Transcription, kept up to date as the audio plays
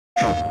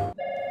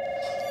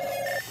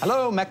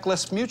Hello,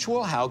 Mechless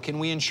Mutual. How can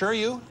we insure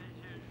you?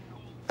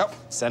 Oh,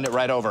 send it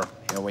right over.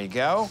 Here we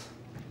go.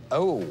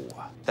 Oh,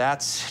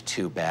 that's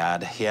too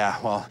bad. Yeah,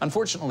 well,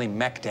 unfortunately,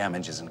 mech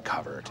damage isn't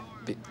covered.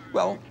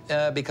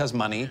 Because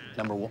money,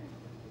 number one.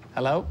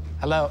 Hello?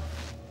 Hello?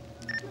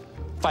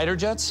 Fighter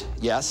jets?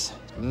 Yes.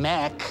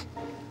 Mech?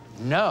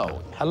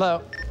 No.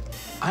 Hello?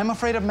 I'm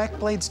afraid of mech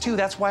blades, too.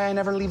 That's why I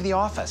never leave the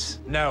office.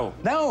 No.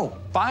 No.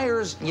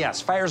 Fires?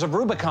 Yes. Fires of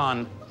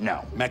Rubicon?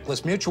 No.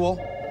 Mechless Mutual?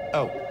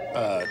 Oh,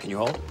 can you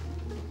hold?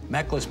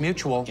 Mechless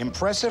Mutual.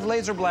 Impressive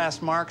laser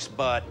blast marks,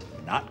 but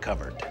not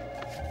covered.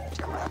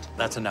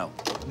 That's a no.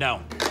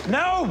 No.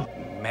 No!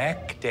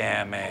 Mech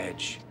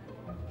damage.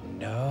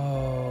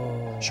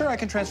 No. Sure, I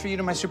can transfer you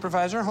to my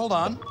supervisor. Hold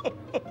on.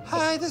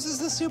 Hi, this is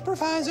the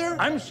supervisor.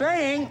 I'm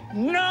saying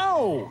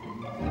no!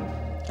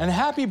 And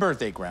happy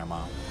birthday,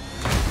 Grandma.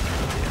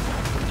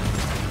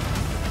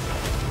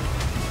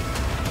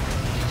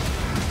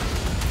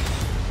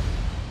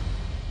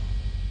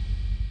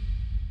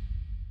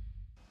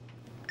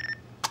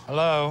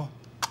 Hello?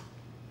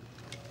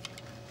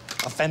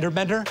 A fender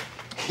bender?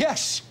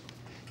 Yes.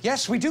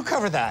 Yes, we do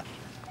cover that.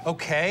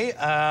 Okay,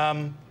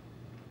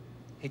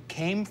 it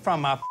came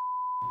from a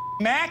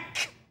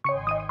mech?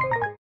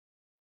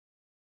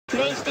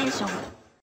 PlayStation